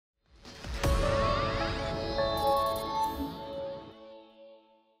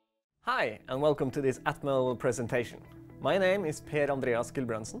Hi, and welcome to this Atmel presentation. My name is Per Andreas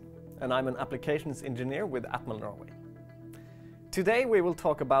Gulbrandsen, and I'm an applications engineer with Atmel Norway. Today we will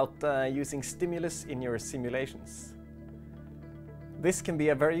talk about using stimulus in your simulations. This can be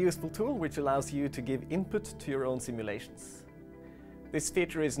a very useful tool which allows you to give input to your own simulations. This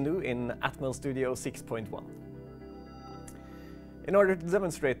feature is new in Atmel Studio 6.1. In order to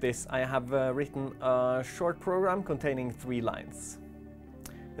demonstrate this, I have written a short program containing 3 lines.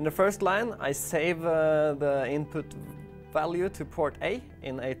 In the first line, I save the input value to port A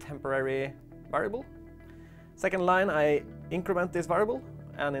in a temporary variable. Second line, I increment this variable,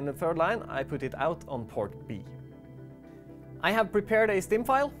 and in the third line, I put it out on port B. I have prepared a stim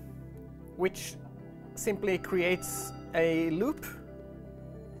file, which simply creates a loop,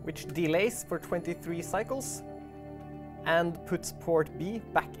 which delays for 23 cycles, and puts port B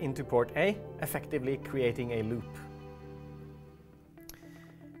back into port A, effectively creating a loop.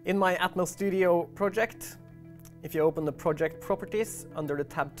 In my Atmel Studio project, if you open the project properties under the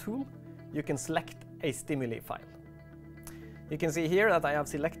tab tool, you can select a Stimuli file. You can see here that I have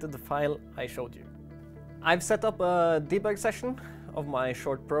selected the file I showed you. I've set up a debug session of my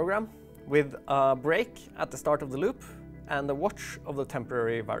short program with a break at the start of the loop and a watch of the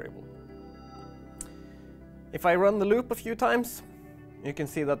temporary variable. If I run the loop a few times, you can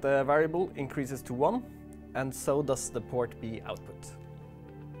see that the variable increases to 1, and so does the port B output.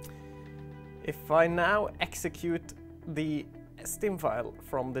 If I now execute the stim file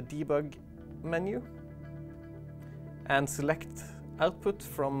from the debug menu and select output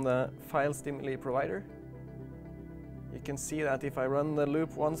from the file stimuli provider, you can see that if I run the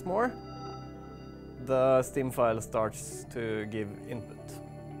loop once more, the stim file starts to give input.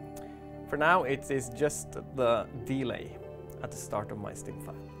 For now, it is just the delay at the start of my stim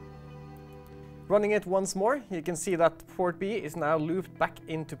file. Running it once more, you can see that port B is now looped back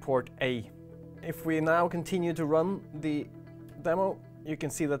into port A. If we now continue to run the demo, you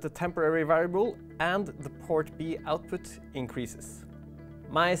can see that the temporary variable and the port B output increases.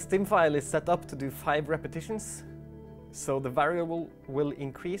 My stim file is set up to do 5 repetitions, so the variable will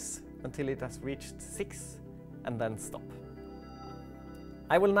increase until it has reached 6 and then stop.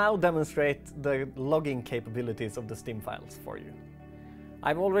 I will now demonstrate the logging capabilities of the stim files for you.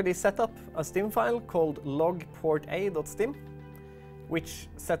 I've already set up a stim file called log_porta.stim, which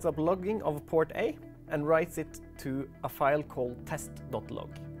sets up logging of port A and writes it to a file called test.log.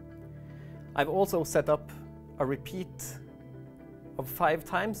 I've also set up a repeat of 5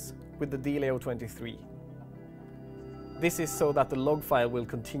 times with the delay of 23. This is so that the log file will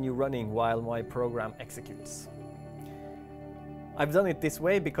continue running while my program executes. I've done it this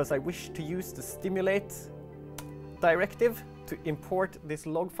way because I wish to use the stimulate directive to import this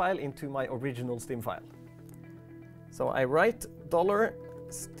log file into my original stim file. So I write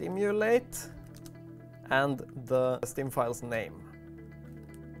 $stimulate and the stim file's name.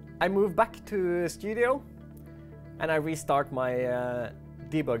 I move back to Studio and I restart my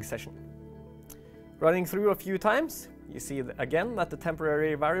debug session. Running through a few times, you see again that the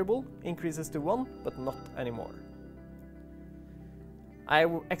temporary variable increases to 1, but not anymore. I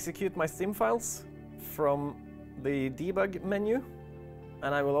will execute my stim files from the debug menu,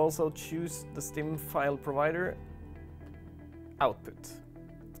 and I will also choose the stim file provider output.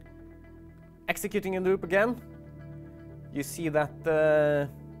 Executing in the loop again, you see that the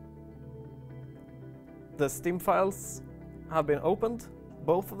stim files have been opened,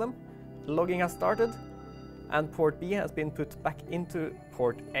 both of them. Logging has started, and port B has been put back into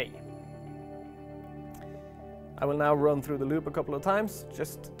port A. I will now run through the loop a couple of times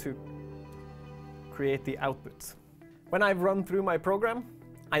just to create the output. When I've run through my program,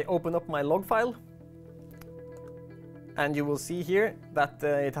 I open up my log file, and you will see here that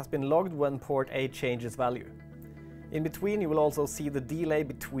it has been logged when port A changes value. In between, you will also see the delay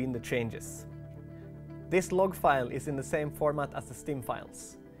between the changes. This log file is in the same format as the stim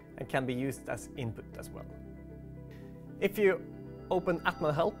files and can be used as input as well. If you open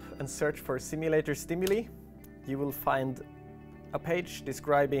Atmel Help and search for simulator stimuli, you will find a page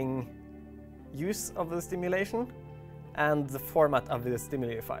describing use of the stimulation and the format of the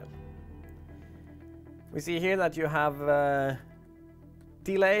stimuli file. We see here that you have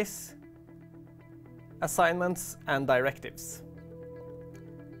delays, assignments, and directives.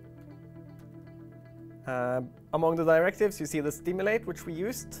 Among the directives, you see the stimulate, which we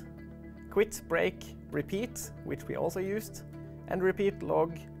used, quit, break, repeat, which we also used, and repeat,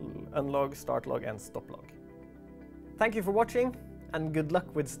 log, unlog, start log, and stop log. Thank you for watching, and good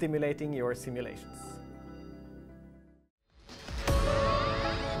luck with stimulating your simulations.